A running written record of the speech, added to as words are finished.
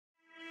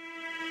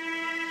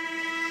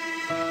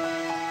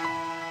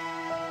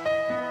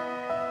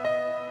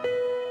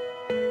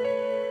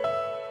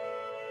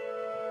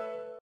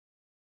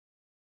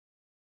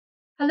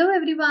Hello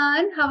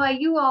everyone, how are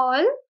you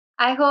all?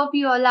 I hope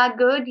you all are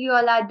good. You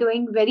all are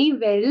doing very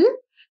well.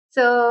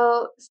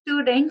 So,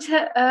 students,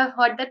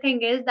 what the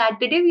thing is that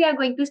today we are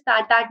going to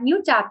start our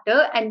new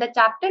chapter, and the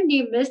chapter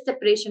name is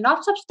separation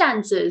of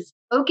substances.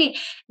 Okay,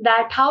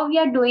 that how we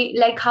are doing,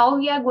 like how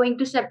we are going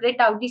to separate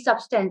out the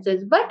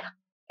substances. But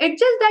it's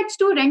just that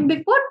student,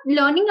 before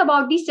learning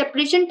about the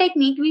separation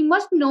technique, we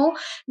must know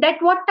that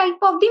what type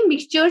of the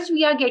mixtures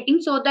we are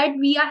getting so that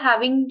we are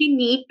having the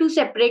need to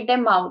separate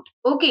them out.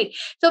 Okay,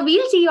 so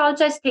we'll see all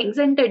such things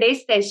in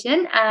today's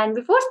session. And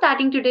before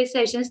starting today's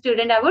session,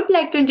 student, I would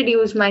like to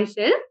introduce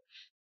myself.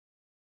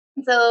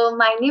 So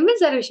my name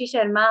is Arushi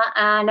Sharma,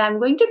 and I'm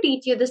going to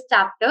teach you this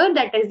chapter,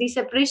 that is the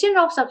separation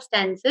of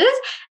substances.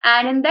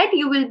 And in that,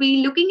 you will be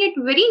looking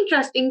at very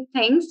interesting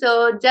things.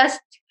 So just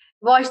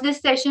watch this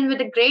session with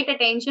a great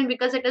attention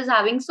because it is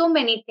having so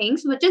many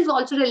things which is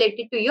also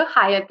related to your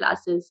higher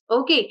classes.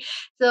 Okay,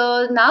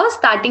 so now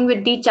starting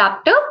with the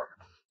chapter.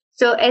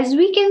 So as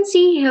we can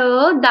see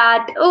here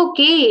that,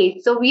 okay,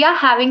 so we are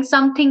having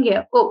something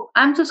here. Oh,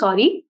 I'm so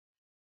sorry.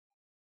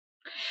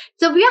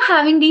 So we are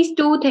having these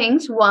two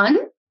things, one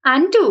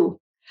and two.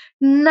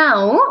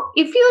 Now,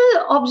 if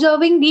you're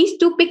observing these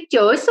two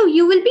pictures, so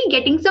you will be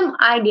getting some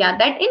idea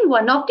that in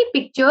one of the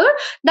picture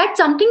that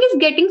something is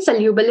getting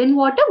soluble in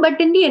water, but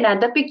in the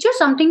another picture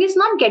something is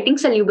not getting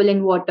soluble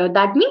in water.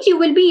 That means you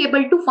will be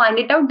able to find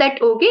it out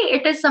that okay,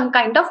 it is some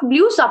kind of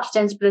blue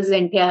substance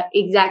present here.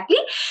 Exactly.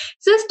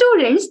 So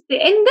students,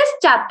 in this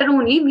chapter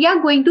only we are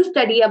going to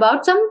study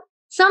about some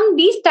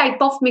these type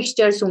of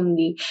mixtures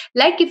only.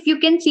 Like if you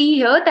can see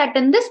here that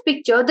in this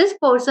picture this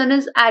person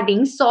is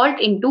adding salt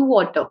into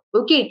water.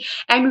 Okay,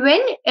 and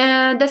when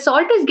the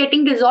salt is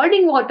getting dissolved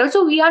in water,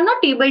 so we are not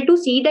able to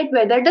see that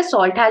whether the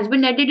salt has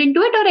been added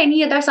into it or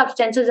any other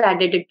substance is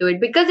added into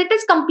it because it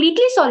is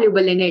completely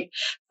soluble in it.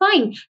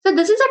 Fine, so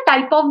this is a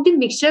type of the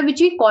mixture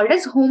which we called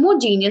as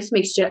homogeneous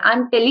mixture.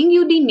 I'm telling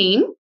you the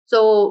name.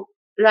 So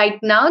right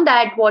now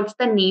that what's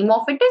the name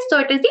of it is, so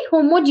it is the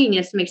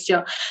homogeneous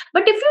mixture.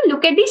 But if you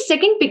look at the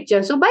second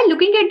picture, so by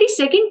looking at the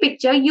second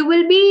picture, you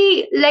will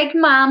be like,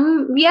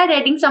 ma'am, we are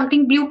adding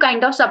something blue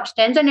kind of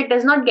substance and it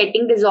is not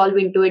getting dissolved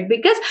into it.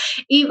 Because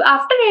if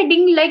after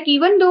adding, like,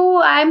 even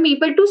though I am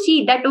able to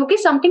see that, okay,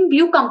 something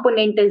blue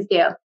component is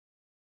there.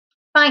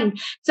 Fine.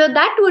 So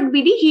that would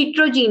be the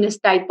heterogeneous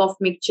type of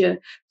mixture.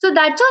 So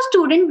that's our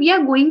student. We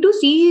are going to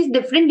see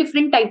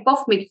different type of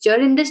mixture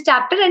in this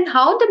chapter and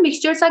how the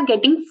mixtures are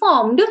getting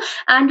formed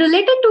and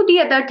related to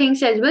the other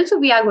things as well. So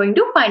we are going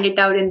to find it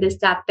out in this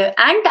chapter.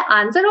 And the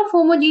answer of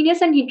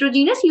homogeneous and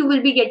heterogeneous you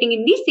will be getting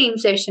in the same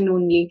session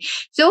only.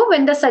 So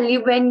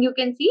when you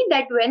can see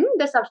that when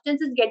the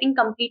substance is getting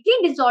completely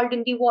dissolved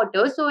in the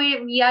water, so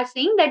we are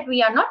saying that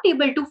we are not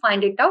able to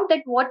find it out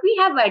that what we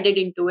have added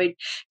into it.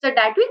 So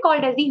that we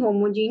called as the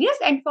homogeneous.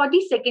 And for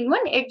the second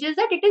one, it's just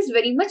that it is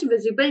very much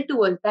visible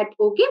to us that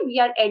okay, we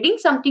are adding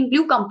something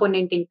blue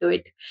component into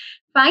it.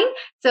 Fine.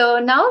 So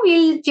now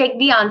we'll check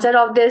the answer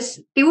of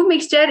this two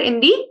mixture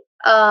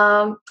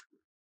um,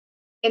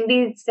 in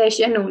the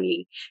session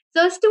only.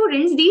 So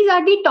students, these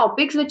are the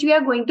topics which we are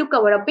going to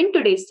cover up in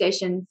today's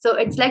session. So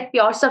it's like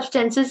pure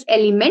substances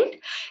element,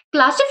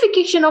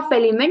 classification of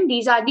element.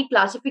 These are the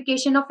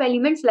classification of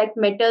elements like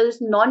metals,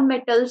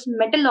 non-metals,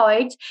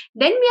 metalloids.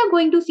 Then we are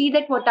going to see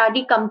that what are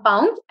the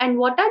compounds and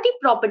what are the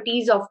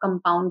properties of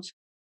compounds.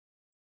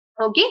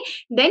 Okay,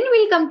 then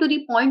we'll come to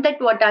the point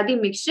that what are the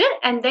mixture,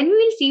 and then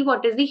we'll see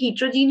what is the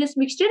heterogeneous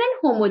mixture and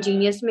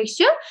homogeneous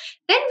mixture.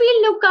 Then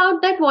we'll look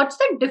out that what's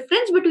the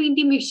difference between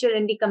the mixture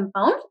and the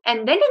compounds,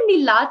 and then in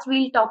the last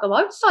we'll talk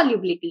about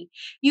solubility.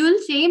 You will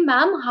say,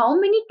 ma'am, how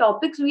many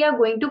topics we are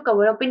going to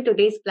cover up in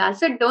today's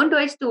class? So don't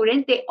worry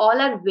students, they all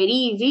are very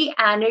easy,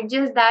 and it's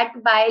just that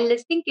by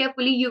listening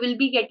carefully you will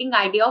be getting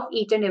idea of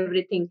each and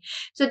everything.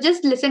 So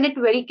just listen it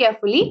very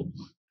carefully.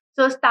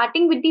 So,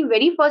 starting with the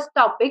very first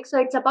topic, so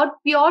it's about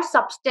pure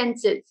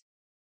substances.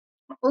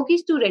 Okay,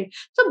 student.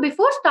 So,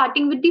 before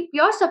starting with the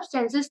pure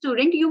substances,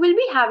 student, you will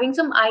be having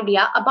some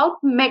idea about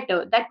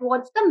matter. That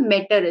what's the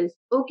matter is.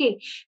 Okay.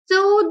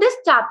 So, this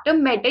chapter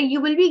matter you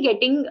will be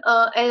getting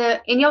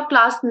in your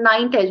class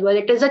ninth as well.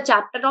 It is a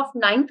chapter of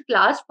ninth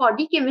class for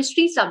the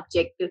chemistry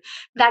subject.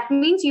 That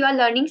means you are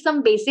learning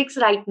some basics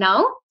right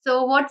now.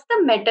 So, what's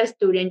the matter,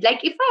 student?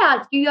 Like, if I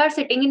ask you, you are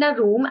sitting in a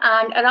room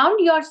and around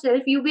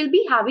yourself, you will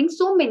be having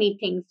so many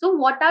things. So,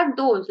 what are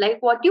those? Like,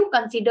 what you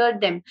consider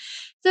them?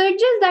 So,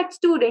 it's just that,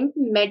 student,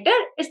 matter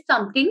is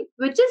something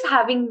which is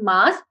having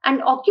mass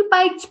and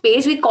occupied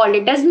space. We call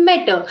it as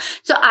matter.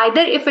 So,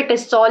 either if it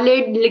is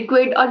solid,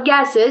 liquid, or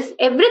gases,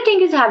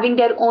 everything is having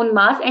their own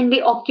mass and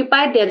they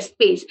occupy their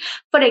space.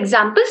 For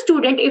example,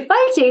 student, if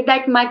I say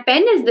that my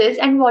pen is this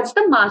and what's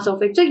the mass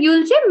of it? So,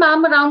 you'll say,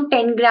 ma'am, around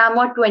 10 gram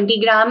or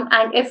 20 gram.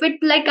 And if it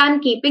like I'm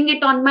keeping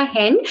it on my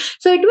hand,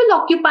 so it will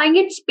occupying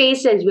its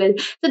space as well.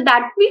 So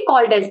that we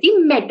called as the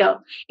matter.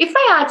 If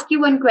I ask you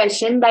one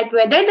question that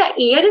whether the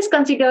air is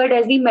considered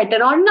as the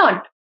matter or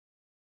not,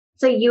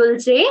 so you will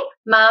say,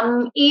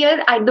 ma'am,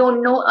 air, I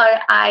don't know, or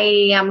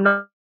I am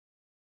not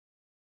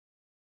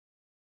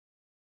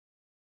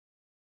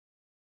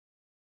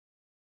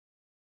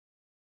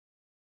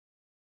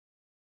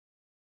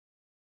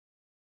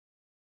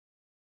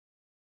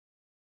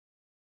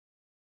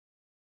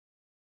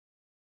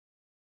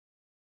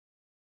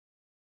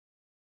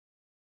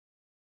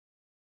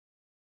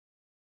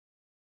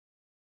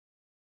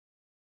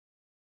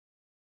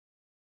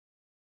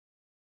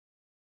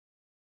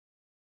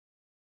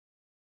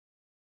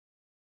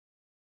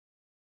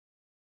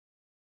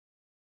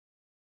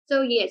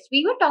So yes,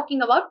 we were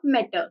talking about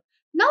matter.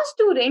 Now,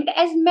 student,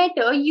 as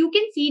matter, you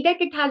can see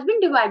that it has been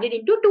divided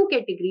into two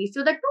categories.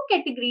 So the two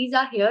categories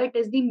are here. It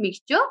is the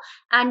mixture,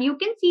 and you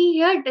can see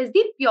here it is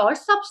the pure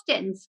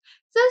substance.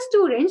 So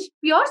students,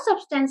 pure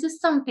substance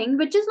is something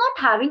which is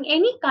not having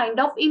any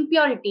kind of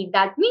impurity.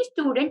 That means,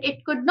 student,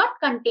 it could not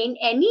contain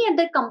any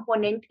other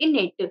component in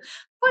it.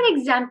 For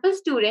example,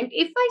 student,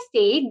 if I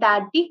say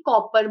that the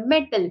copper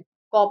metal,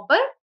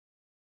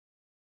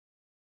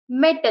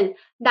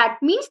 that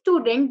means,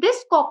 student,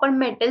 this copper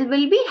metal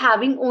will be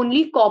having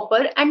only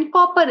copper and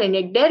copper in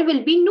it. There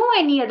will be no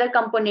any other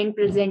component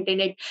present in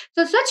it.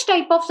 So such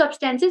type of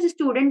substances,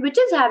 student, which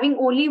is having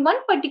only one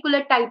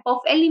particular type of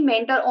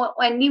element, or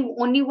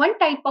only one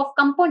type of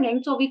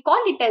component, so we call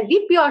it as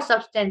the pure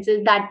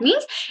substances. That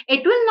means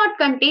it will not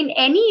contain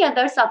any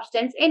other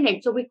substance in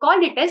it, so we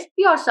call it as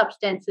pure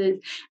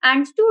substances.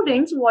 And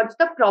students, what's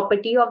the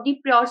property of the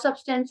pure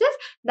substances?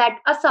 That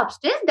a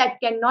substance that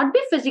cannot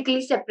be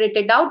physically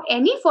separated out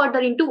any further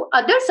into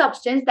other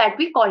substance, that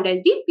we call as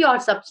the pure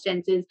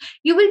substances.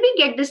 You will be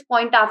get this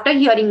point after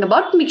hearing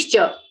about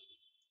mixture.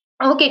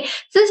 Okay,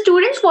 so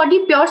students, for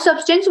the pure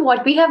substance,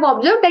 what we have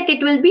observed, that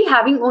it will be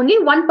having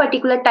only one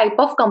particular type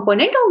of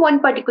component or one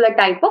particular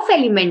type of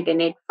element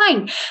in it.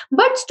 Fine.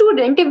 But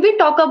student, if we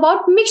talk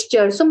about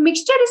mixture, so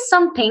mixture is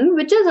something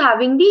which is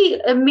having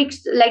the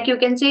mix, like you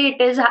can say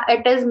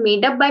it is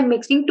made up by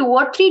mixing two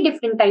or three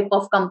different type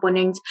of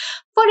components.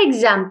 For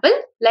example,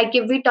 like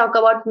if we talk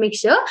about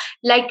mixture,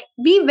 like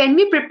when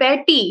we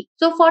prepare tea,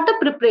 so for the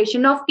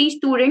preparation of tea,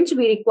 students,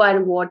 we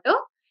require water,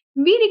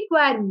 we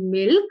require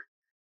milk,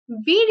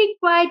 we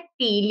require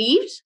tea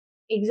leaves,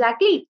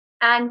 exactly,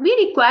 and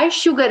we require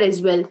sugar as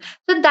well.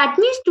 So that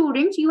means,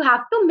 students, you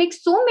have to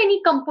mix so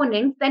many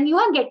components, then you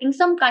are getting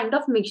some kind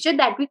of mixture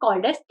that we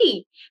called as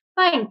tea.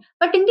 Fine.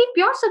 But in the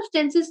pure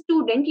substances,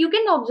 student, you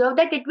can observe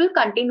that it will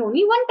contain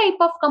only one type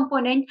of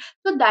component.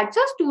 So that's a,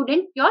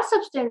 student, pure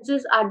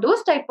substances are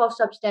those type of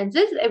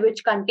substances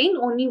which contain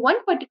only one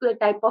particular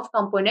type of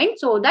component,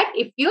 so that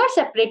if you are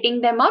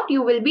separating them out,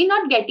 you will be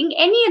not getting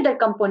any other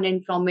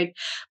component from it.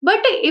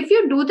 But if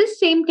you do the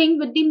same thing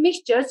with the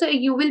mixture, so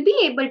you will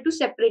be able to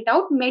separate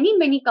out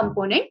many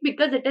components,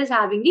 because it is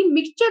having the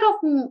mixture of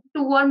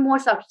two or more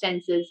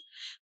substances.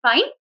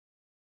 Fine.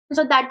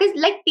 So that is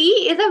like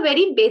tea is a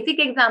very basic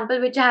example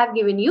which I have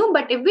given you.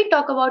 But if we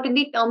talk about in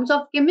the terms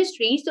of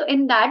chemistry, so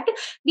in that,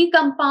 the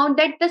compound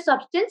that the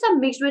substance are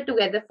mixed with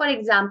together. For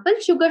example,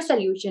 sugar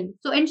solution.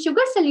 So in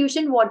sugar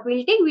solution, what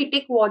we'll take, we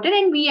take water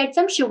and we add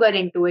some sugar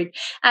into it,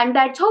 and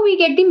that's how we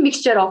get the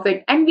mixture of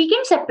it. And we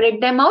can separate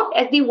them out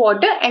as the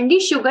water and the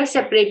sugar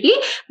separately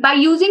by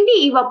using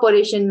the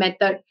evaporation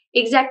method.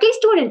 Exactly,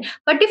 student.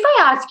 But if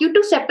I ask you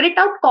to separate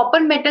out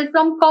copper metal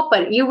from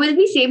copper, you will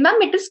be saying, ma'am,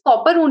 it is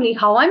copper only.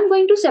 How I'm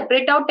going to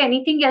separate out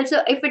anything else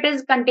if it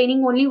is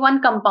containing only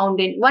one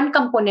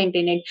component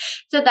in it?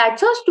 So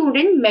that's how,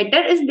 student,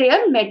 matter is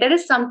there. Matter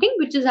is something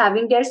which is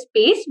having their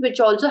space, which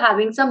also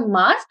having some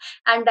mass,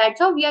 and that's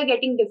how we are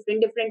getting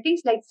different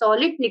things like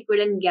solid,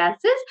 liquid, and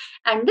gases.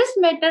 And this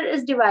matter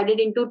is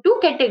divided into two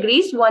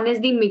categories. One is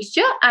the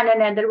mixture, and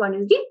another one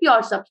is the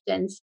pure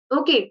substance.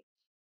 Okay.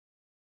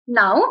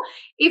 Now,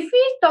 if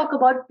we talk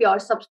about pure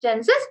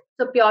substances,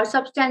 so pure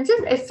substances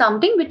is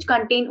something which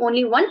contain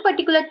only one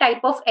particular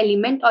type of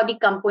element or the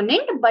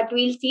component, but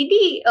we'll see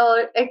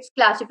the its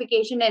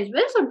classification as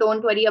well, so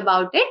don't worry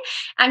about it.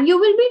 And you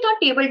will be not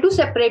able to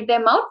separate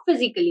them out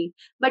physically.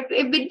 But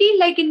with the,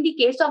 like in the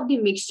case of the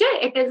mixture,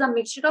 it is a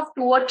mixture of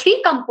two or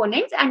three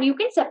components, and you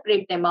can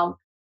separate them out.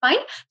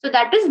 Fine. So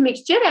that is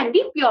mixture and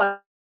the pure.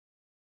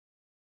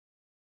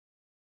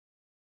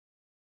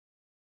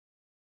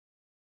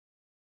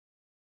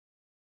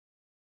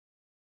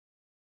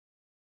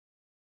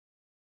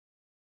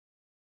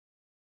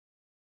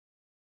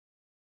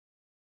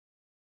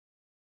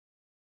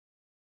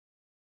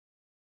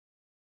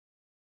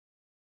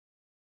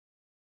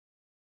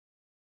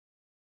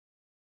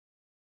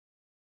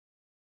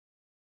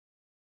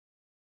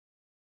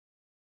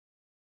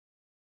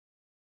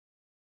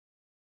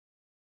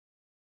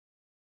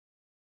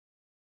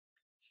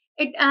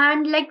 It,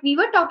 and like we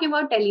were talking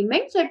about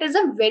elements, so it is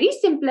a very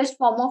simplest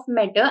form of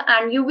matter,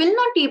 and you will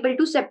not able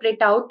to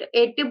separate out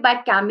it by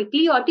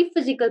chemically or the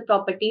physical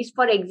properties.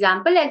 For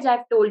example, as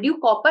I've told you,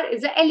 copper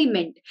is an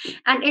element,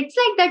 and it's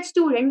like that,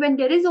 student, when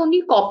there is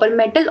only copper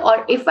metal,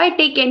 or if I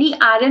take any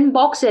iron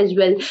box as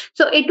well,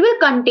 so it will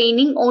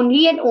containing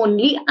only and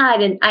only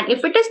iron. And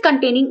if it is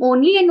containing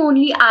only and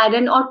only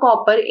iron or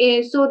copper,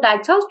 so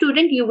that's how,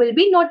 student, you will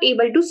be not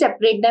able to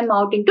separate them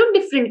out into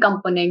different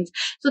components,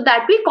 so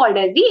that we called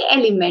as the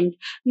element.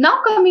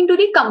 Now coming to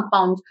the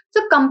compounds.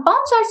 So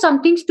compounds are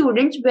something,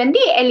 students, when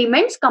the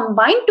elements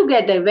combine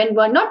together, when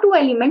one or two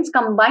elements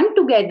combine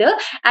together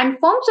and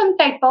form some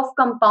type of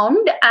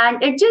compound,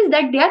 and it's just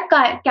that they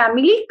are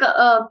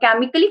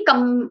chemically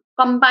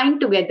combined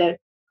together.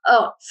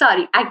 Oh,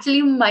 sorry.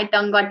 Actually, my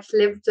tongue got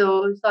slipped,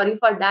 so sorry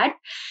for that.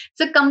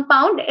 So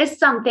compound is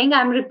something,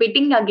 I'm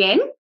repeating again,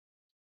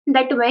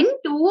 that when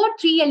two or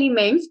three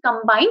elements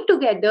combine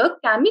together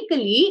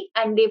chemically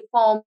and they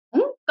form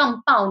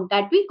compound,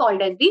 that we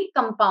called as the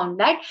compound.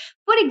 That,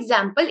 for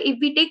example, if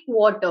we take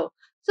water,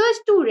 so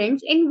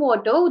students, in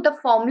water the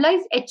formula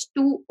is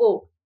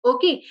H2O.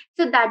 Okay,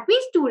 so that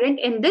means student,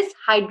 in this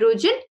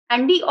hydrogen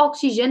and the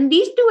oxygen,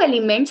 these two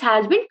elements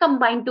has been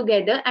combined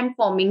together and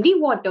forming the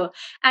water.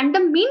 And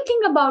the main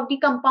thing about the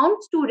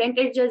compound, student,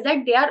 is just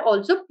that they are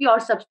also pure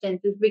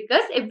substances,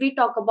 because if we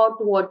talk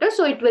about water,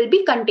 so it will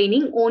be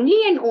containing only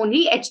and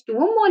only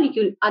H2O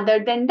molecule.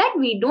 Other than that,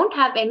 we don't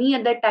have any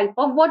other type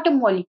of water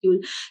molecule.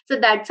 So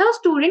that's how,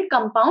 student,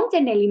 compounds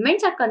and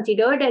elements are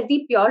considered as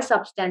the pure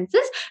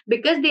substances,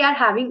 because they are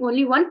having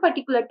only one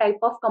particular type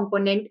of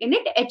component in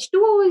it.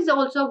 H2O is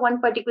also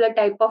one particular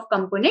type of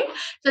component.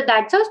 So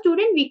that's how,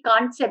 student, we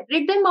can't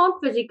separate them out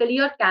physically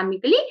or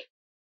chemically.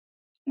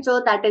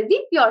 So that is the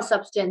pure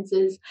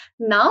substances.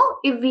 Now,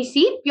 if we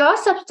see, pure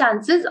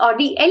substances or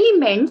the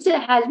elements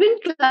has been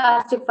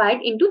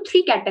classified into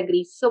three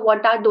categories. So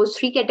what are those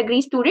three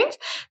categories, students?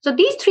 So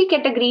these three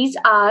categories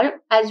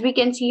are, as we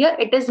can see here,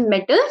 it is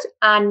metals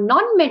and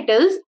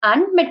non-metals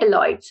and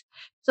metalloids.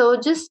 So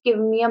just give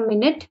me a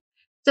minute.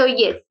 So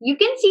yes, you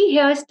can see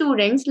here,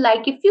 students,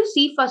 like if you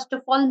see, first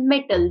of all,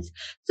 metals.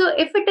 So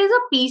if it is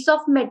a piece of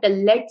metal,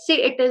 let's say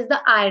it is the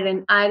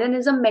iron. Iron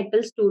is a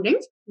metal,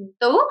 students.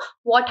 So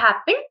what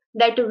happened,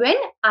 that when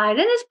iron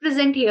is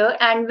present here,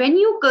 and when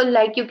you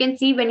like you can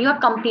see, when you are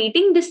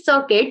completing this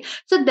circuit,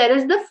 so there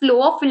is the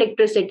flow of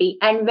electricity,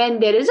 and when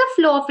there is a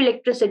flow of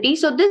electricity,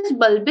 so this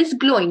bulb is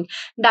glowing.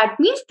 That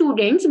means,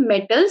 students,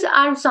 metals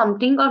are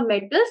something, or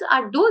metals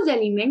are those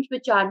elements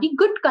which are the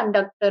good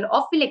conductor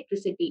of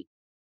electricity.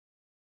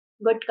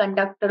 Good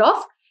conductor of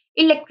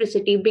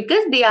electricity,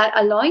 because they are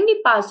allowing the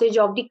passage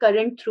of the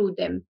current through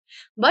them.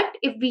 But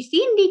if we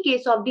see in the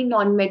case of the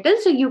non-metal,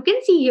 so you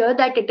can see here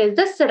that it is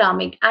the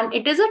ceramic, and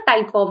it is a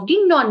type of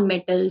the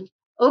non-metal.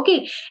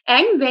 Okay,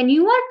 and when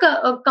you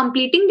are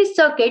completing this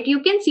circuit,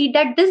 you can see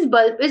that this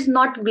bulb is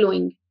not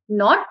glowing.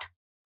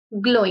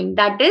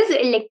 That is,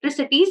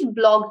 electricity is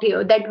blocked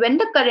here, that when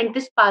the current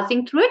is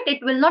passing through it,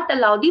 it will not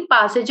allow the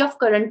passage of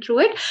current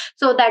through it,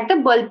 so that the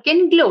bulb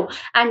can glow.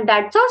 And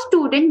that's how,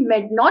 student,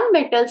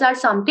 non-metals are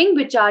something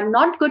which are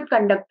not good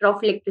conductor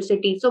of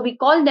electricity, so we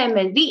call them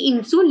as the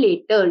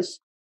insulators.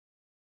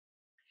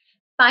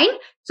 Fine.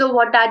 So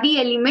what are the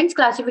elements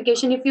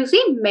classification? If you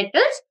see,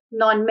 metals,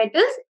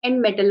 non-metals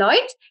and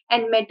metalloids.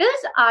 And metals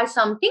are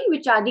something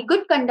which are the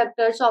good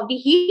conductors of the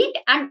heat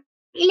and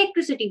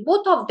electricity,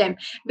 both of them.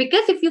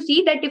 Because if you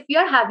see that if you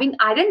are having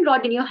iron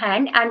rod in your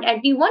hand, and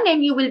at the one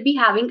end you will be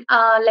having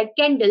like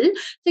candle,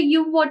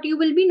 so what you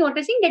will be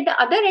noticing, that the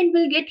other end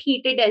will get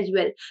heated as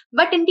well.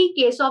 But in the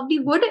case of the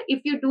wood, if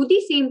you do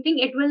the same thing,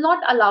 it will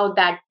not allow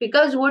that,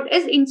 because wood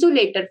is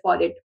insulator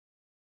for it.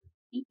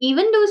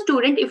 Even though,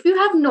 student, if you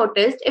have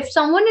noticed, if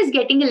someone is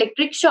getting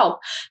electric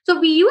shock, so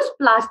we use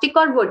plastic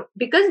or wood,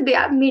 because they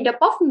are made up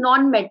of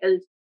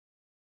non-metals.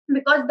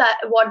 Because that,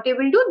 what they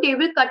will do, they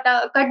will cut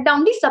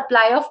down the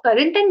supply of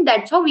current, and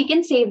that's how we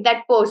can save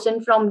that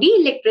person from the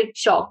electric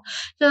shock.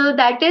 So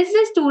that is,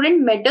 the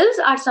student, metals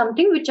are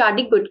something which are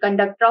the good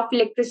conductor of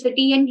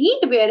electricity and heat,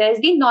 whereas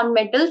the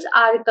non-metals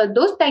are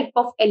those type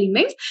of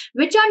elements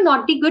which are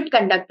not the good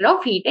conductor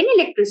of heat and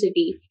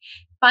electricity.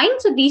 Fine.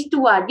 So these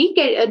two are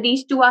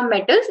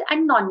metals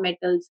and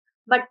non-metals.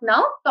 But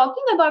now,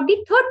 talking about the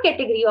third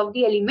category of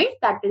the elements,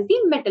 that is the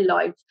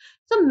metalloids.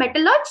 So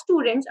metalloid,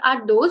 students,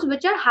 are those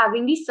which are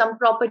having the some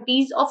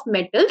properties of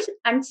metals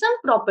and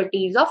some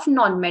properties of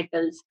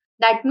non-metals.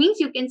 That means,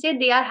 you can say,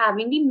 they are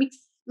having the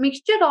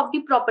mixture of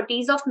the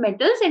properties of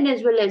metals and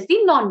as well as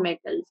the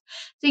non-metals.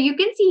 So you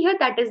can see here,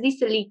 that is the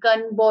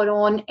silicon,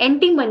 boron,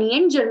 antimony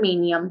and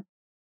germanium.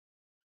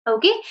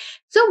 Okay,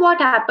 so what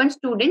happens,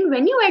 student,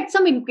 when you add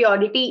some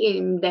impurity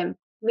in them?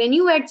 When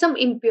you add some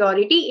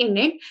impurity in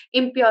it,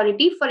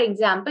 impurity, for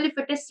example, if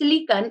it is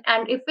silicon,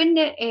 and if in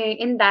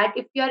that,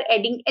 if you are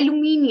adding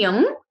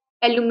aluminium,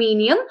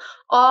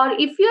 or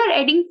if you are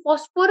adding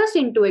phosphorus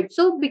into it,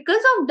 so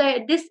because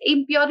of this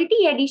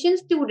impurity addition,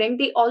 student,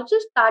 they also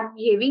start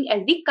behaving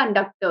as the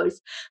conductors.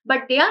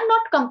 But they are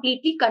not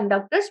completely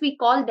conductors, we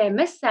call them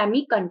as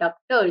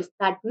semiconductors.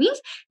 That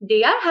means,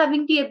 they are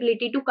having the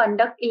ability to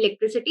conduct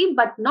electricity,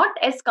 but not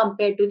as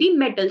compared to the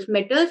metals.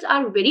 Metals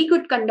are very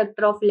good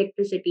conductor of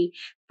electricity.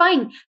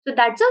 Fine. So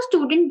that's how,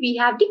 student, we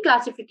have the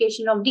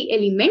classification of the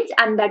elements,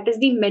 and that is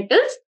the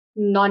metals,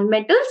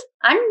 non-metals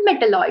and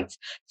metalloids.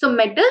 So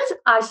metals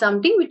are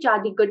something which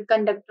are the good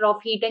conductor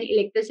of heat and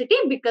electricity,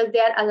 because they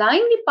are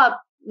allowing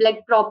the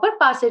proper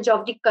passage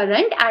of the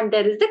current, and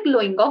there is the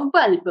glowing of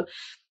bulb.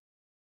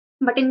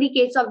 But in the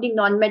case of the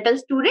non-metal,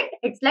 student,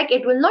 it's like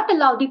it will not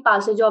allow the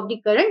passage of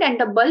the current, and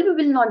the bulb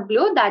will not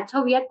glow. That's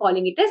how we are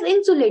calling it as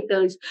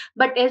insulators.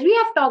 But as we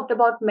have talked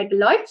about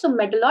metalloids, so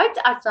metalloids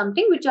are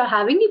something which are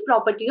having the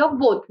property of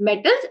both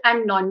metals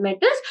and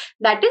non-metals.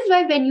 That is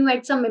why when you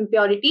add some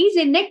impurities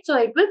in it, so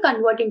it will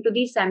convert into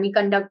the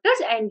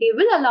semiconductors, and they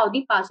will allow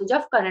the passage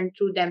of current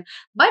through them.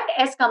 But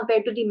as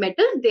compared to the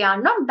metals, they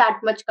are not that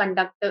much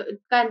conductor.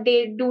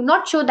 They do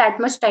not show that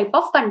much type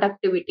of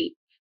conductivity.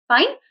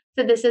 Fine.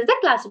 So this is the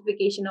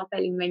classification of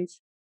elements.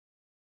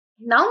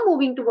 Now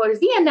moving towards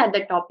the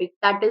another topic,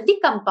 that is the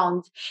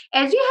compounds.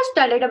 As we have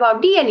studied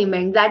about the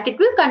element, that it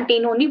will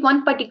contain only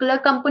one particular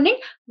component,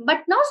 but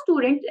now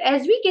students,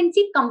 as we can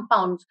see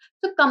compounds.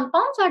 So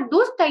compounds are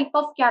those type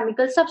of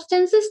chemical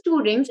substances,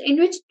 students, in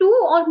which two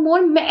or more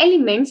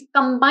elements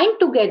combine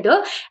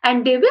together,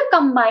 and they will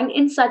combine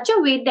in such a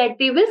way that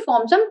they will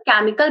form some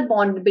chemical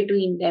bond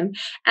between them.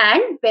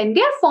 And when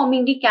they are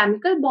forming the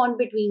chemical bond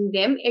between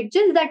them, it's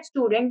just that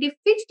student, they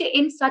fixed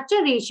in such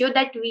a ratio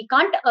that we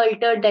can't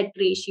alter that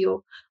ratio.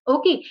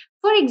 Okay,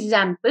 for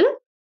example,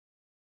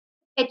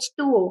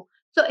 H2O.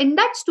 So in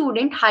that,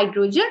 student,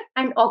 hydrogen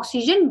and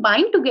oxygen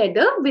bind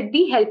together with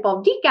the help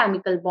of the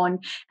chemical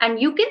bond.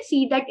 And you can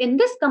see that in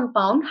this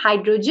compound,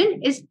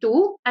 hydrogen is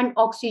 2 and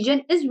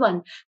oxygen is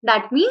 1.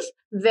 That means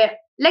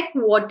like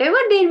whatever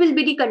there will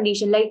be the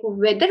condition, like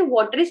whether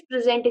water is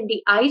present in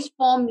the ice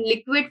form,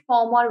 liquid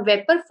form or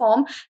vapor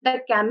form, the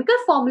chemical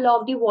formula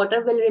of the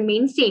water will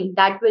remain same.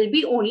 That will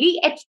be only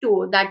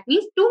H2O. That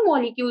means two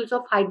molecules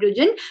of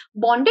hydrogen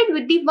bonded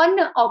with the one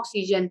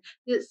oxygen,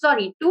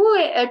 sorry,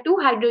 two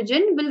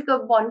hydrogen will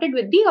bonded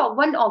with the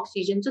one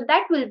oxygen. So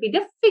that will be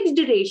the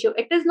fixed ratio.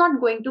 It is not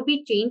going to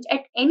be changed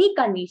at any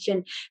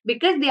condition,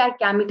 because they are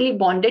chemically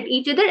bonded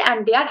each other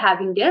and they are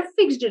having their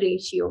fixed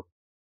ratio.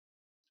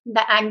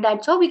 And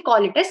that's how we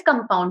call it as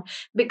compound,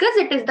 because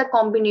it is the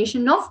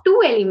combination of two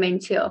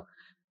elements here.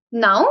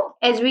 Now,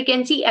 as we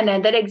can see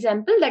another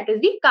example, that is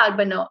the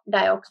carbon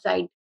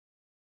dioxide.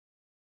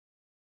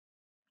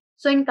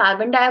 So in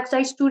carbon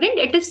dioxide, student,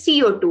 it is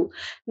CO2.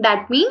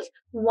 That means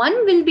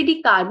one will be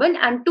the carbon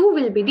and two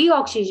will be the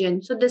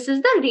oxygen. So this is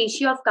the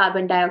ratio of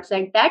carbon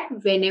dioxide, that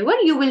whenever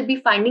you will be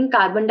finding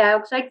carbon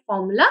dioxide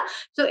formula,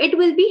 so it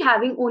will be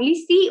having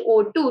only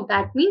CO2.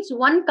 That means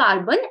one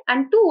carbon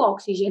and two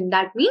oxygen.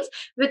 That means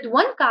with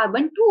one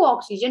carbon, two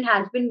oxygen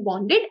has been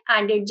bonded,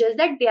 and it's just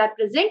that they are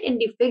present in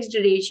the fixed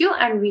ratio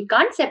and we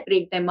can't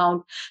separate them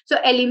out. So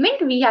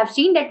element, we have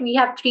seen that we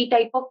have three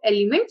type of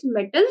elements: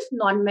 metals,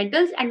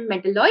 non-metals and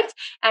metalloids.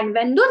 And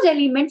when those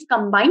elements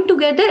combine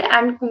together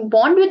and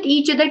bond with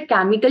each other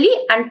chemically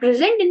and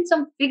present in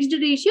some fixed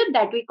ratio,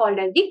 that we call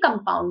as the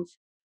compounds.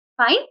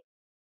 Fine?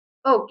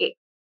 Okay.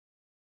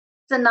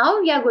 So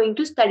now we are going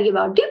to study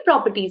about the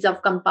properties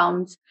of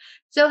compounds.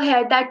 So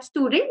here, that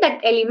student, that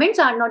elements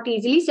are not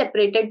easily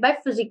separated by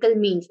physical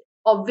means.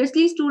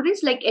 Obviously,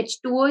 students, like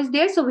H2O is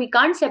there, so we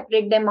can't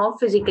separate them out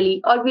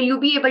physically. Or will you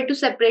be able to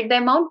separate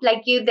them out?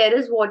 Like there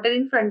is water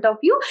in front of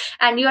you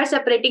and you are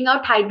separating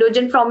out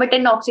hydrogen from it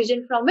and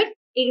oxygen from it.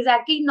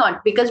 Exactly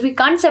not, because we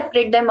can't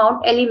separate them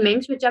out,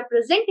 elements which are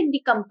present in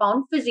the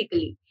compound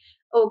physically.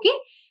 Okay.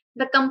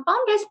 The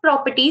compound has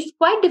properties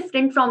quite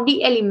different from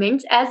the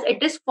elements as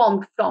it is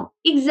formed from.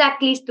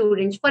 Exactly,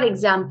 students. For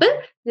example,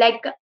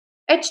 like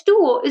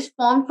H2O is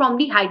formed from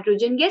the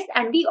hydrogen gas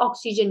and the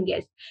oxygen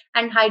gas.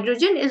 And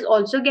hydrogen is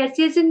also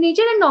gaseous in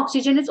nature and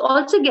oxygen is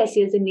also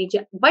gaseous in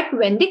nature. But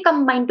when they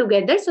combine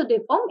together, so they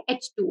form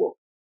H2O.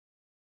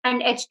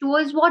 And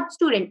H2O is what,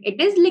 student? It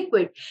is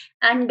liquid.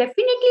 And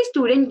definitely,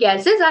 student,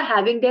 gases are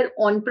having their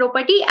own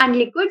property and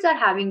liquids are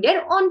having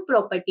their own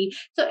property.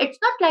 So it's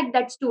not like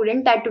that,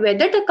 student, that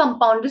whether the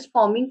compound is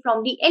forming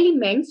from the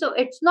elements, so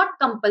it's not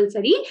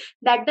compulsory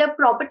that the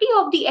property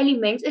of the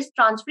elements is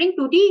transferring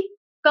to the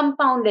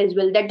compound as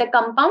well, that the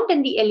compound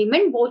and the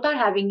element both are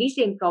having the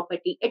same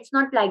property. It's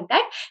not like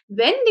that.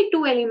 When the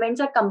two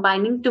elements are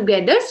combining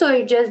together, so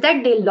it's just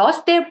that they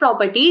lost their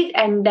properties,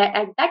 and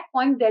at that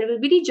point there will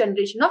be the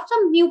generation of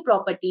some new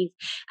properties,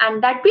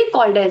 and that we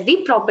called as the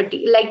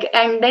property, like,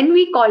 and then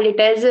we call it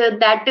as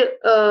that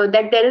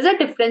there is a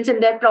difference in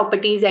their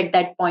properties at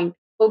that point.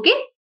 Okay.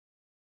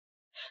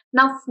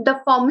 Now, the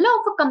formula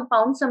of a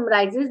compound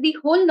summarizes the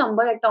whole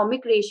number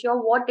atomic ratio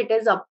of what it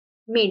is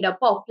made up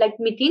of. Like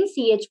methane,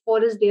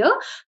 CH4 is there,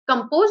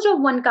 composed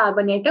of one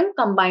carbon atom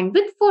combined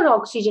with four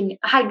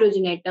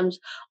hydrogen atoms.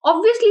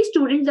 Obviously,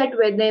 students, that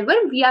whenever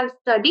we are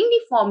studying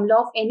the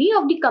formula of any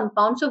of the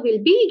compounds, so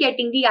we'll be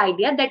getting the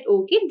idea that,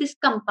 okay, this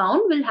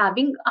compound will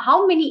having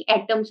how many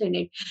atoms in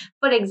it.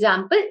 For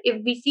example,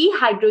 if we see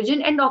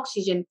hydrogen and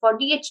oxygen for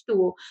the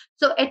H2O,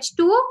 so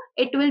H2O,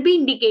 it will be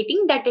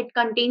indicating that it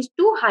contains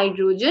two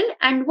hydrogen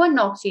and one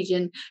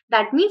oxygen.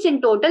 That means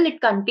in total it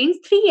contains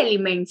three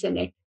elements in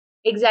it.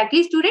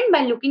 Exactly, student,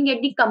 by looking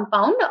at the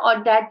compound,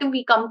 or that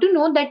we come to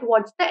know that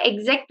what's the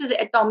exact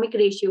atomic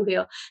ratio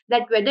here,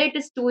 that whether it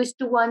is 2 is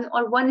to 1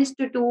 or 1 is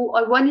to 2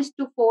 or 1 is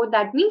to 4,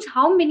 that means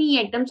how many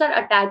atoms are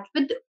attached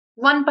with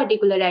one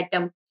particular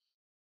atom.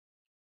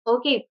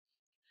 Okay.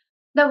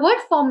 The word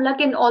formula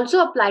can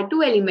also apply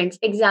to elements.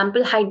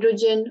 Example,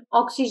 hydrogen,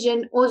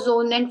 oxygen,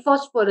 ozone, and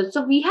phosphorus.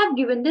 So we have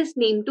given this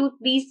name to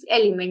these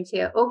elements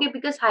here. Okay,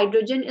 because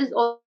hydrogen is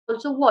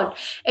also what?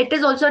 It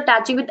is also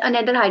attaching with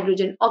another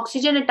hydrogen.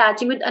 Oxygen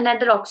attaching with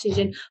another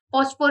oxygen.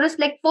 Phosphorus,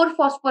 like four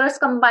phosphorus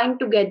combined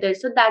together.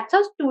 So that's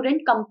how,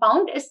 student,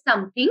 compound is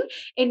something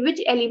in which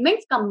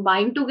elements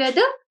combine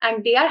together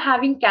and they are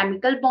having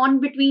chemical bond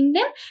between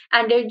them,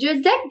 and it's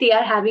just that they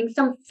are having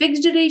some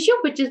fixed ratio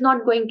which is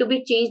not going to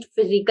be changed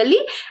physically,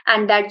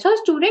 and that's how,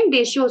 student,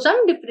 they show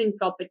some different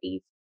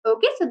properties.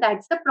 Okay, so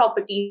that's the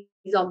properties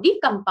of the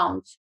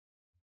compounds.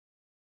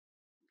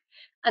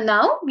 And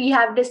now we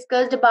have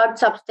discussed about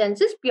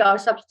substances, pure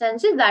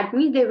substances. That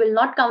means they will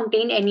not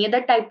contain any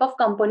other type of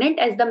component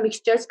as the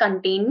mixtures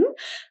contain.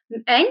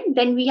 And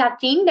then we have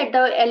seen that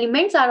the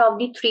elements are of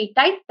the three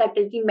types, that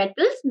is the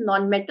metals,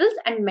 non-metals,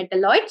 and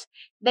metalloids.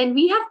 Then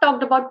we have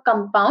talked about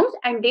compounds,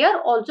 and they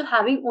are also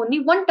having only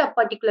one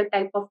particular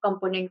type of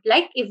component.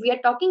 Like if we are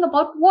talking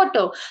about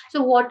water,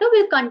 so water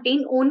will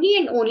contain only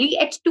and only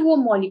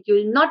H2O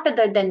molecule, not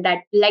other than that,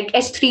 like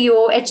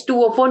H3O,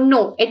 H2O4.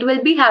 No, it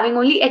will be having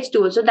only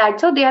H2O. So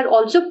that's how they are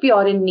also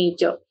pure in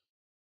nature.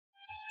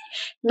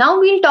 Now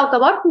we'll talk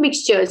about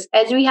mixtures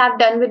as we have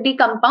done with the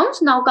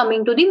compounds. Now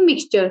coming to the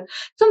mixture.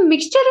 So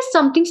mixture is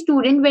something,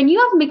 student, when you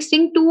are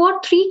mixing two or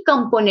three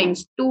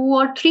components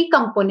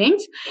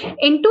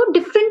into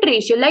different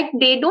ratio, like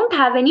they don't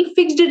have any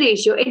fixed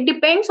ratio. It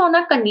depends on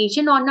our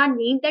condition, on our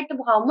need, that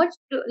how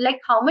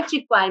much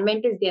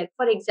requirement is there.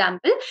 For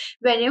example,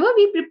 whenever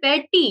we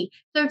prepare tea,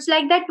 so it's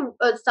like that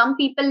some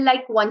people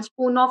like 1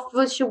 spoon of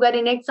sugar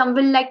in it, some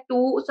will like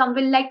two, some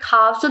will like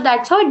half. So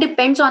that's how it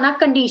depends on our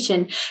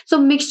condition. So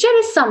mixture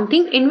is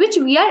something in which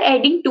we are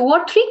adding two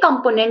or three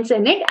components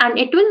in it, and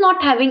it will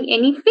not having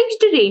any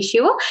fixed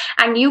ratio,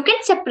 and you can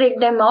separate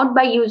them out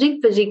by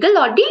using physical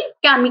or the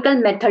chemical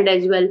method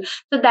as well.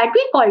 So that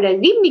we call as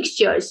the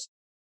mixtures.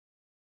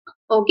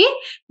 Okay,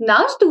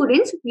 now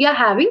students, we are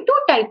having two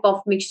type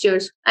of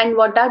mixtures, and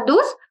what are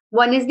those?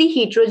 One is the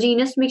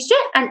heterogeneous mixture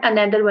and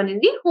another one is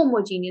the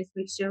homogeneous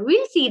mixture.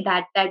 We'll see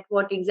that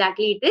what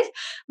exactly it is.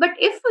 But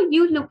if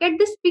you look at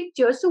this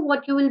picture, so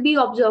what you will be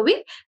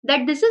observing,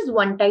 that this is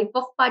one type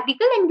of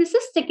particle and this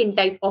is second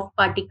type of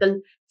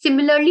particle.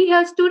 Similarly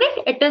here, student,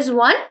 it is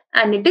 1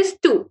 and it is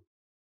 2.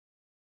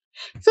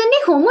 So in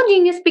the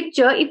homogeneous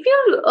picture, if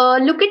you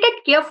look at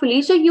it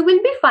carefully, so you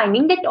will be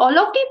finding that all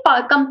of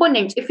the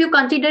components, if you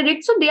consider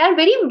it, so they are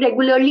very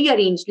regularly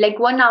arranged, like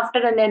one after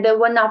another,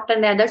 one after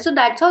another. So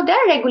that's how they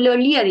are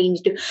regularly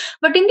arranged.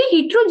 But in the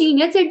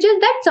heterogeneous, it's just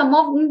that some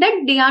of them,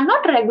 that they are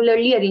not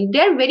regularly arranged.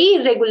 They are very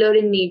irregular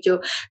in nature.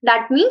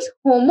 That means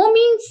homo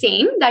means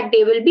same, that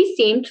they will be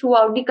same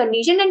throughout the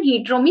condition, and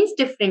hetero means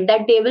different,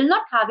 that they will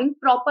not having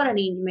proper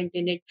arrangement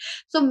in it.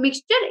 So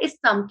mixture is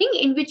something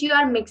in which you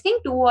are mixing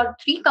two or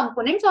three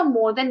components or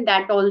more than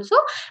that also,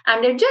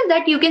 and it's just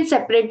that you can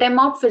separate them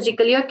out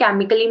physically or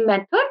chemically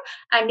method,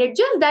 and it's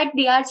just that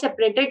they are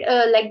separated,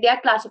 like they are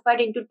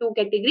classified into two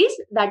categories,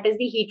 that is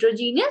the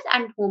heterogeneous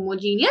and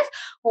homogeneous.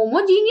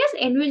 Homogeneous,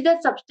 in which the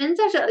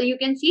substances, you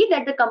can see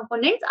that the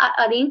components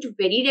are arranged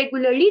very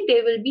regularly,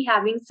 they will be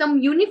having some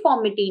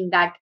uniformity in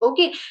that.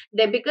 Okay,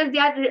 they, because they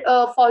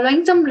are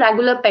following some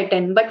regular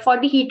pattern. But for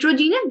the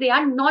heterogeneous, they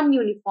are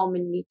non-uniform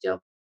in nature.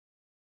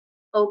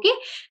 Okay,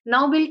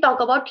 now we'll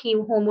talk about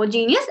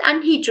homogeneous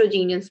and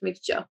heterogeneous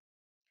mixture.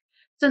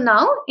 So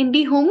now in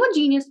the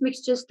homogeneous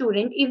mixture,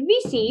 student, if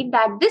we see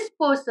that this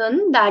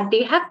person, that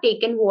they have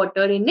taken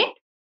water in it.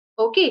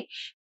 Okay,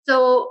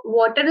 so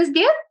water is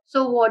there.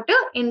 So water,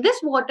 in this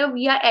water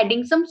we are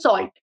adding some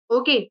salt.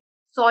 Okay,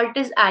 salt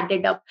is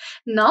added up.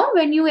 Now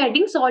when you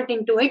adding salt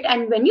into it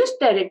and when you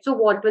stir it, so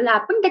what will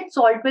happen, that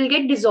salt will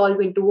get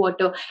dissolved into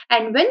water.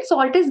 And when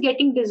salt is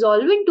getting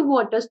dissolved into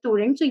water,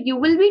 student, so you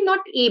will be not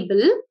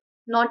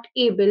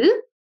able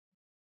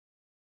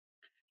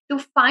to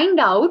find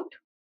out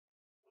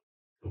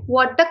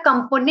what the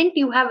component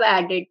you have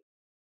added,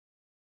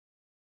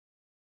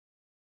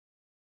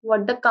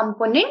 what the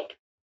component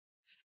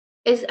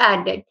is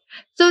added.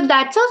 So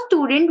that's how,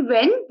 student,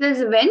 when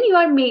you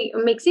are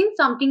mixing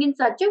something in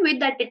such a way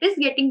that it is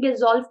getting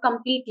dissolved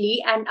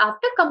completely, and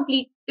after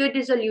complete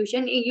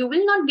dissolution you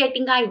will not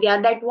getting idea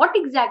that what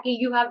exactly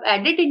you have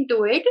added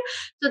into it.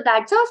 So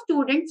that's how,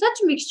 student,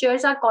 such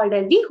mixtures are called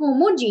as the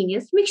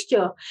homogeneous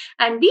mixture,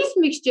 and these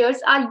mixtures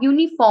are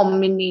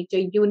uniform in nature.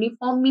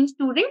 Uniform means,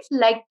 students,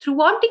 like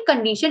throughout the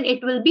condition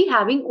it will be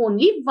having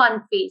only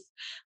one phase.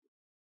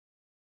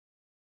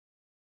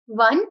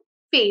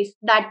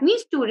 That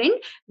means,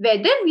 student,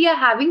 whether we are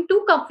having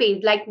two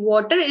phase, like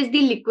water is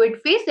the liquid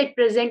phase, it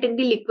present in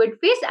the liquid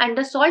phase, and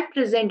the salt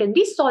present in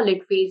the solid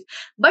phase.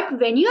 But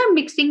when you are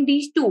mixing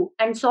these two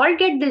and salt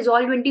get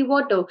dissolved into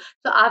water,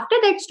 so after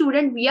that,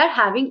 student, we are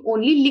having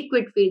only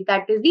liquid phase,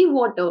 that is the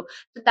water.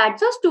 So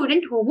that's a,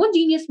 student,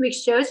 homogeneous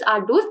mixtures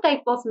are those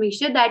type of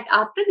mixture that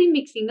after the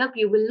mixing up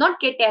you will not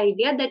get an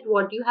idea that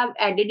what you have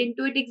added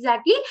into it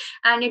exactly,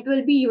 and it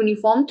will be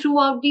uniform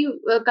throughout the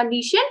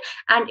condition.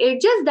 And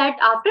it's just that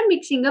after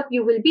mixing up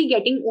you will be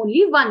getting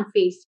only one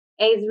phase,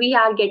 as we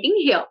are getting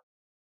here.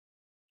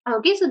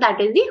 Okay, so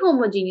that is the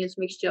homogeneous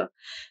mixture.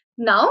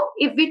 Now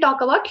if we talk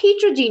about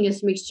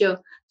heterogeneous mixture,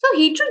 so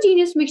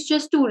heterogeneous mixture,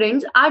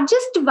 students, are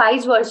just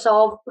vice versa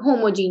of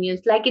homogeneous.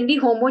 Like in the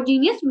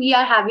homogeneous we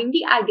are having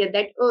the idea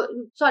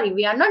that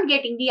we are not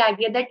getting the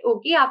idea that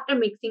okay, after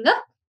mixing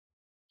up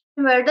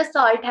where the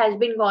salt has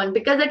been gone,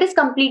 because it is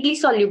completely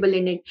soluble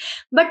in it.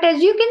 But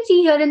as you can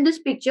see here in this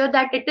picture,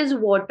 that it is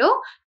water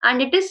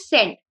and it is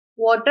sand.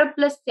 water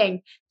plus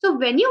sand. So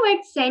when you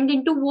add sand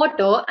into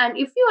water, and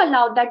if you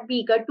allow that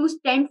beaker to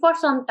stand for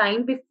some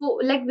time before,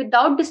 like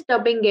without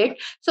disturbing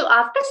it, so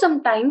after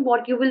some time,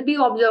 what you will be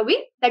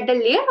observing, that the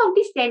layer of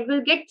the sand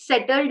will get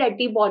settled at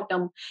the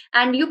bottom,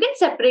 and you can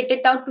separate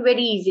it out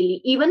very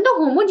easily. Even the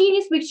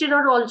homogeneous mixture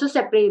are also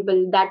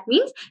separable. That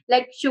means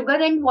like sugar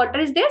and water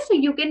is there, so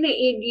you can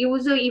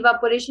use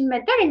evaporation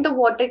method, and the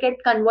water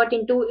get convert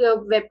into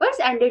vapors,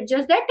 and it's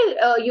just that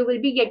you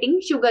will be getting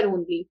sugar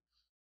only.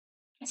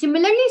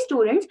 Similarly,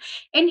 students,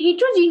 in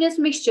heterogeneous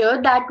mixture,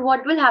 that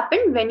what will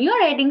happen when you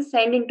are adding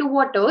sand into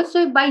water,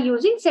 so by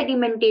using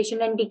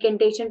sedimentation and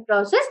decantation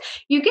process,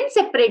 you can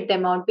separate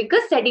them out,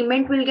 because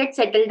sediment will get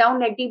settled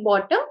down at the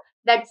bottom,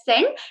 that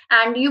sand,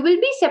 and you will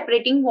be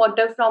separating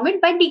water from it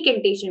by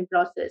decantation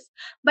process.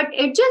 But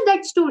it's just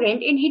that,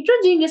 student, in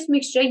heterogeneous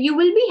mixture, you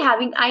will be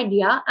having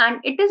idea and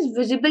it is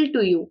visible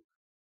to you.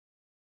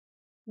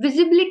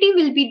 Visibility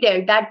will be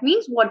there. That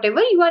means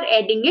whatever you are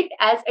adding it,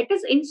 as it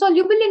is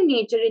insoluble in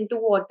nature into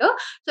water,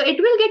 so it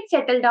will get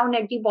settled down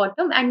at the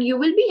bottom, and you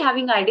will be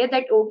having idea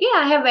that okay,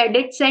 I have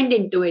added sand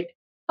into it,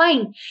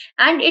 fine.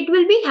 And it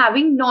will be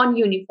having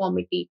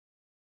non-uniformity,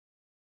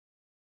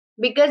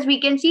 because we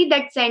can see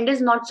that sand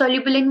is not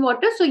soluble in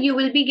water, so you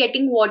will be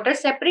getting water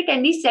separate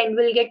and the sand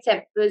will get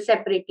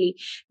separately.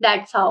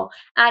 That's how.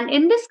 And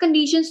in this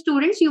condition,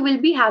 students, you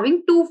will be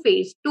having two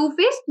phase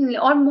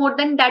or more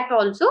than that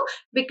also,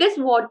 because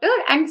water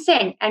and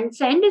sand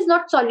is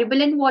not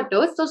soluble in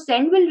water, so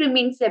sand will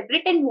remain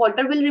separate and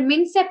water will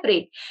remain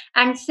separate.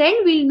 And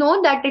sand, will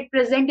know that it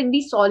present in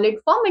the solid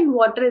form and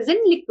water is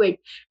in liquid.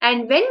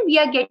 And when we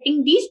are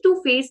getting these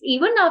two phase,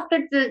 even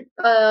after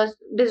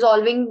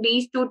dissolving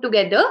these two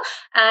together,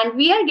 and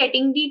we are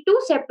getting the two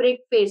separate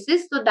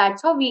phases, so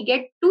that's how we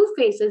get two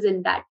phases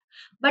in that.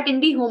 But in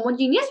the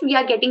homogeneous, we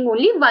are getting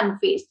only one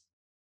phase.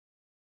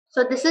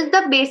 So this is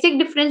the basic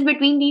difference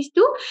between these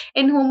two.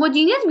 In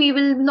homogeneous, we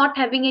will not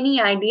having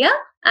any idea,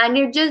 and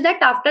it's just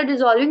that after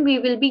dissolving, we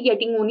will be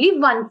getting only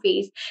one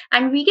phase,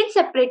 and we can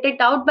separate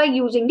it out by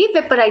using the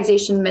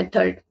vaporization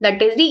method,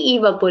 that is the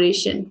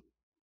evaporation.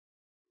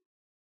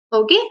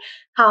 Okay,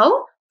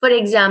 how? For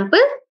example,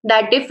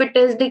 that if it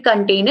is the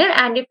container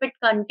and if it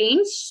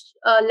contains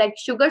like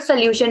sugar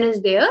solution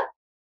is there,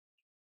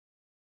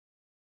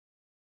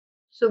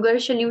 sugar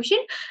solution,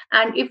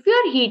 and if you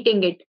are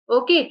heating it,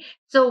 okay,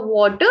 so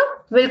water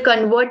will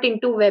convert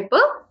into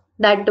vapor,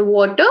 that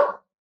water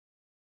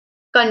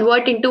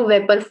convert into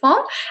vapor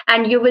form,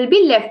 and you will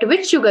be left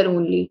with sugar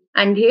only,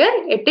 and here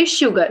it is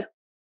sugar.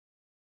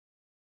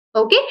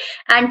 Okay.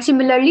 And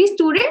similarly,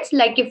 students,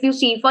 like if you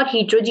see for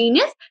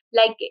heterogeneous,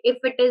 like if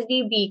it is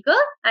the beaker,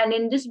 and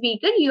in this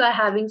beaker you are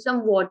having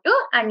some water,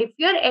 and if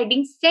you are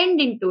adding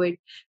sand into it,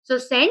 so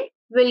sand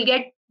will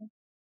get,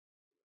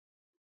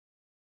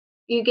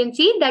 you can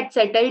see that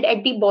settled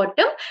at the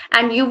bottom,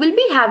 and you will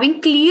be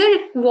having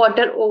clear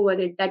water over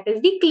it, that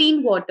is the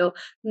clean water.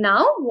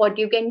 Now what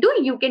you can do,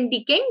 you can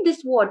decant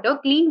this water,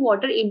 clean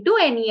water, into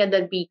any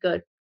other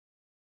beaker,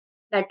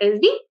 that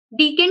is the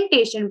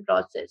decantation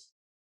process.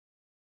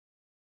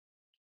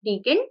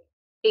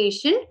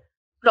 Decantation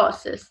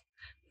process.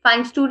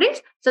 Fine,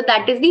 students. So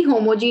that is the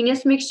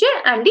homogeneous mixture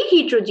and the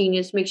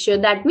heterogeneous mixture.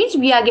 That means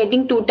we are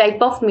getting two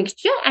type of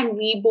mixture, and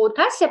we both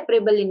are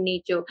separable in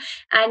nature.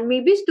 And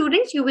maybe,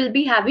 students, you will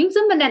be having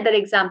some another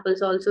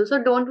examples also.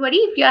 So don't worry,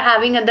 if you are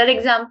having other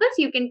examples,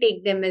 you can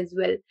take them as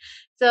well.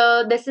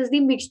 So this is the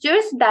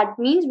mixtures. That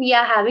means we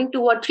are having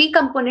two or three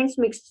components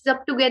mixed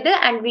up together,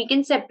 and we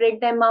can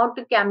separate them out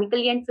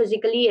chemically and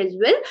physically as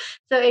well.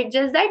 So it's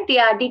just that they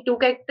are the two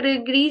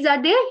categories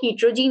are there: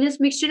 heterogeneous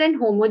mixture and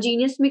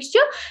homogeneous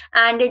mixture.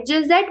 And it's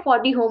just that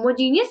for the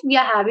homogeneous, we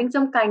are having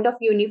some kind of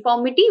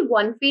uniformity.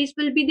 One phase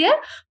will be there.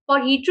 For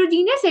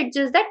heterogeneous, it's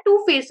just that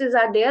two phases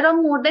are there, or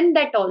more than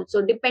that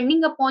also,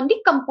 depending upon the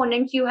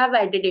components you have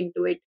added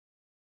into it.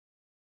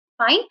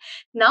 Fine.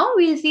 Now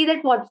we'll see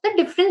that what's the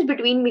difference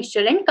between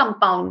mixture and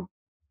compound.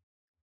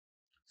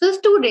 So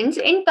students,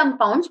 in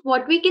compounds,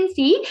 what we can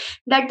see,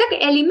 that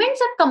the elements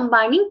are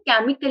combining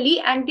chemically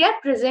and they are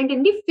present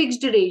in the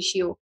fixed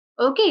ratio.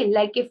 Okay,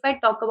 like if I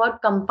talk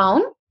about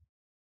compound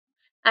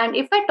and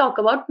if I talk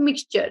about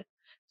mixture.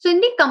 So in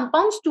the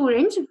compound,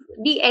 students,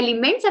 the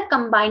elements are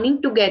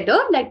combining together,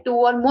 like two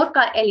or more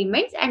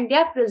elements, and they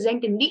are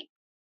present in the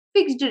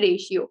fixed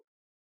ratio.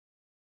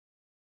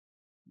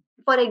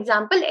 For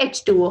example,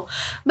 H2O.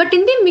 But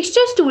in the mixture,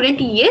 student,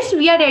 yes,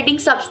 we are adding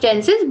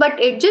substances, but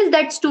it's just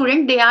that,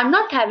 student, they are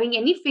not having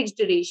any fixed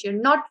ratio,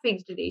 not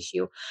fixed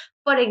ratio.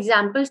 For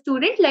example,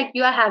 student, like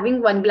you are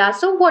having one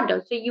glass of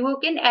water, so you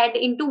can add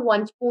into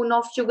 1 spoon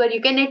of sugar,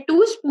 you can add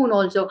 2 spoon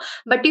also.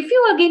 But if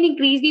you again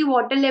increase the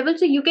water level,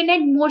 so you can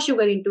add more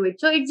sugar into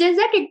it. So it's just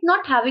that it's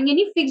not having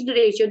any fixed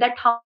ratio, that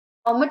how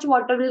much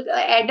water will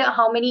add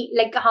how many,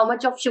 like how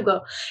much of sugar.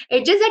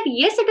 It's just that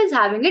yes, it is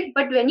having it,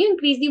 but when you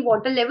increase the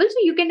water level, so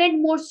you can add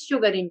more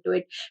sugar into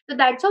it. So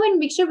that's how in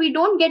mixture we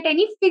don't get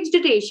any fixed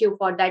ratio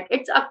for that.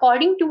 It's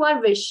according to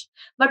our wish.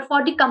 But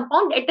for the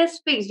compound, it is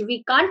fixed.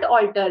 We can't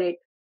alter it.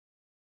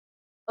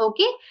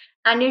 Okay.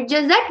 And it's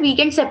just that we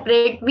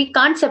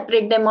can't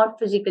separate them out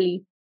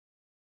physically.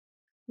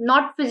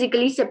 not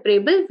physically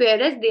separable,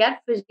 whereas they are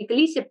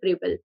physically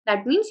separable.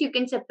 That means you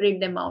can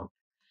separate them out.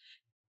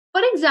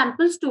 For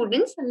example,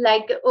 students,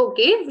 like,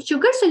 okay,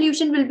 sugar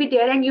solution will be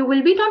there and you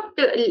will be not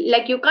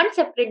like, you can't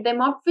separate them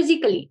out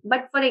physically.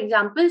 But for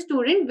example,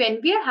 student,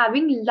 when we are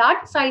having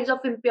large size of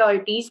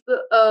impurities,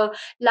 so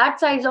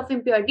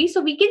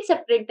we can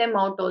separate them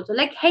out also,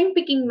 like hand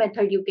picking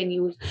method you can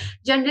use.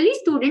 Generally,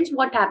 students,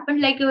 what happened,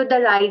 like,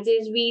 the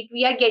rices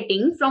we are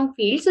getting from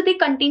fields, so they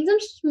contain some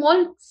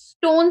small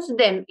stones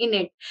them in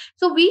it.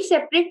 So we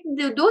separate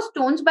those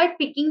stones by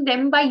picking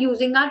them by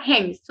using our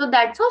hands. So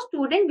that's how,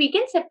 student, we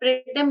can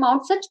separate them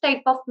out such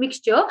type of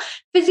mixture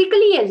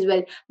physically as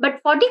well. But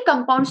for the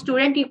compound,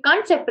 student, you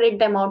can't separate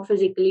them out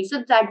physically.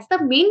 So that's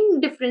the main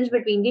difference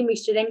between the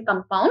mixture and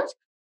compounds.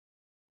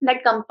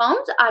 That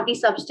compounds are the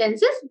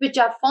substances which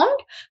are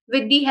formed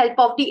with the help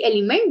of the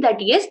element,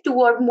 that yes, two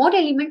or more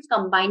elements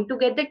combined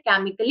together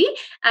chemically,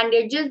 and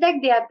it's just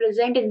that they are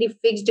present in the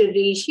fixed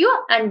ratio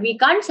and we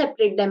can't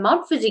separate them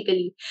out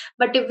physically.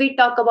 But if we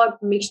talk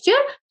about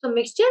mixture, so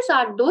mixtures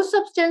are those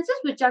substances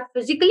which are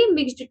physically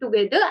mixed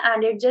together,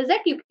 and it's just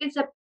that you can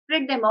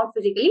separate them out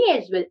physically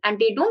as well, and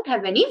they don't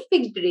have any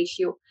fixed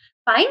ratio.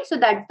 Fine. So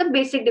that's the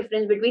basic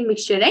difference between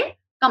mixture and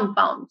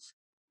compounds.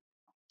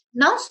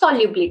 Now,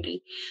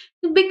 solubility.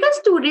 Because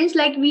students,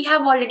 like, we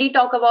have already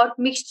talked about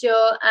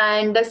mixture,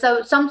 and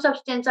some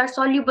substances are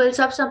soluble,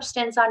 some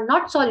substances are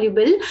not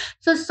soluble.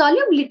 So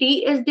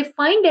solubility is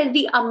defined as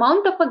the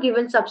amount of a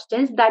given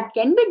substance that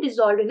can be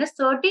dissolved in a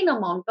certain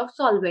amount of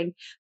solvent.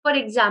 For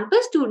example,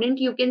 student,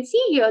 you can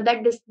see here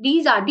that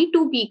these are the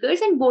two beakers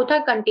and both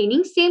are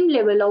containing same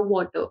level of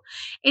water.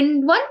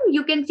 In one,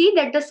 you can see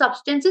that the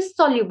substance is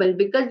soluble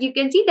because you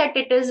can see that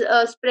it is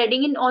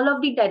spreading in all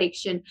of the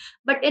direction.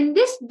 But in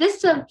this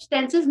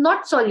substance is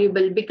not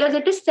soluble because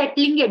it is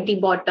settling at the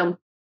bottom.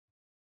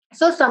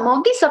 So some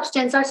of the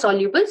substances are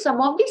soluble, some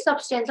of the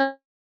substances are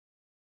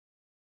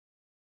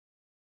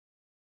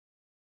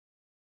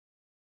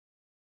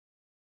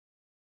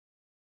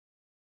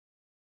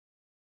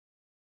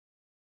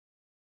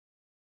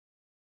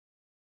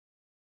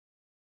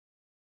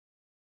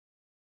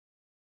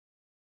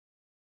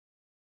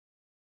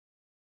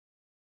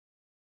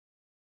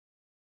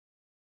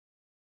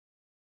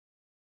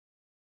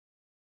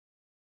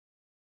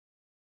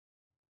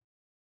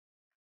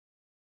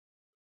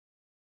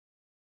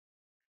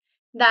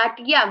that,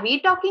 yeah, we're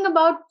talking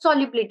about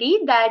solubility,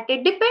 that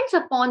it depends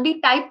upon the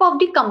type of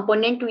the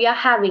component we are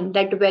having,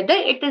 that whether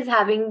it is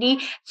having the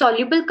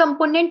soluble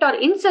component or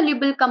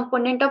insoluble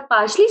component or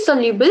partially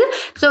soluble.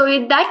 So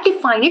that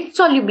defines its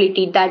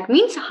solubility. That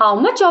means how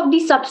much of the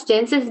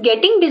substance is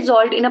getting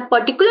dissolved in a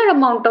particular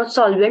amount of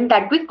solvent,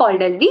 that we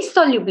called as the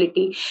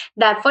solubility.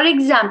 That, for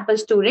example,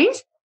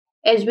 students,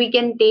 as we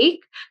can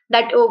take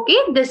that, okay,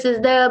 this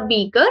is the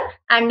beaker,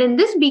 and in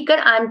this beaker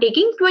I'm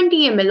taking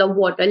 20 ml of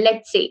water,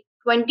 let's say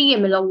 20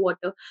 ml of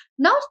water.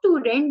 Now,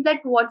 student, that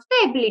what's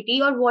the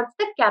ability or what's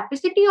the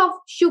capacity of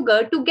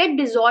sugar to get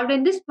dissolved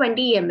in this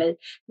 20 ml?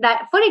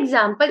 That, for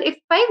example, if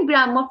 5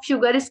 gram of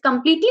sugar is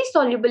completely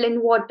soluble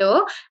in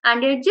water,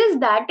 and it's just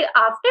that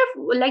after,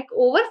 like,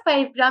 over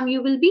 5 gram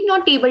you will be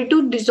not able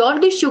to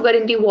dissolve the sugar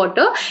in the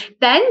water,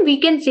 then we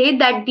can say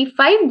that the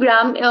 5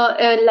 gram,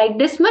 like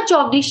this much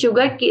of the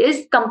sugar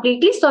is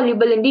completely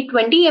soluble in the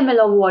 20 ml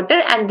of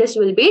water, and this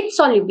will be its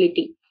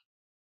solubility.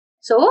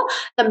 So,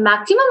 the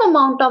maximum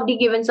amount of the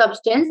given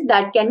substance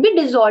that can be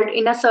dissolved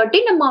in a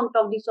certain amount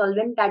of the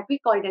solvent, that we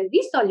call as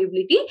the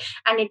solubility,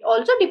 and it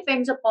also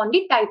depends upon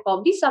the type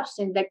of the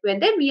substance, that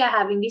whether we are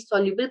having the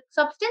soluble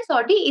substance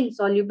or the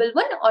insoluble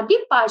one or the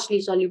partially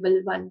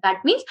soluble one.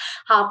 That means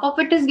half of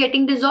it is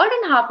getting dissolved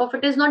and half of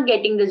it is not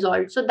getting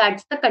dissolved. So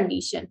that's the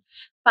condition.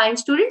 Fine,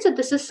 students. So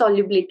this is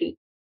solubility.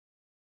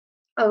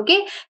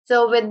 Okay,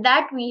 so with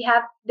that, we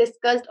have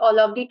discussed all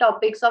of the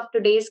topics of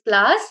today's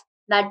class.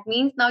 That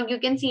means now you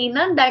can see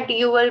now that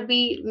you will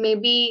be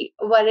maybe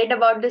worried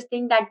about this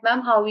thing, that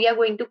ma'am, how we are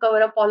going to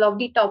cover up all of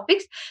the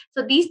topics.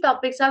 So these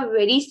topics are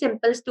very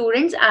simple,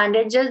 students, and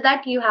it's just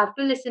that you have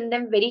to listen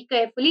them very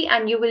carefully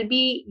and you will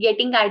be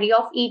getting idea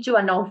of each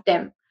one of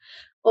them.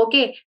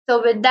 Okay,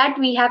 so with that,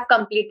 we have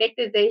completed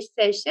today's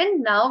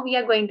session. Now we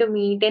are going to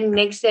meet in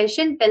next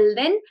session. Till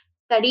then,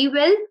 study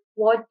well,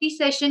 watch the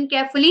session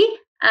carefully,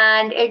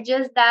 and it's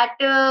just that,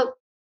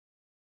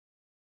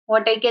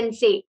 what I can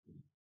say,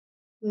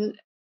 mm,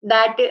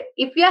 that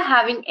if you are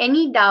having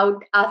any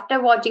doubt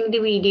after watching the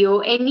video,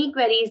 any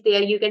queries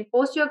there, you can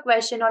post your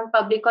question on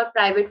public or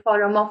private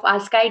forum of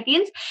Ask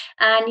IITians,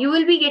 and you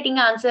will be getting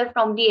answer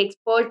from the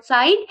expert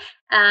side.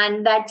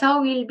 And that's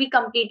how we'll be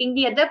completing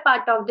the other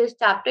part of this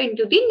chapter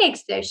into the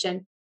next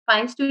session.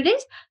 Fine,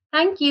 students.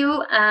 Thank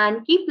you,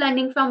 and keep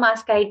learning from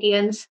Ask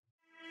IITians.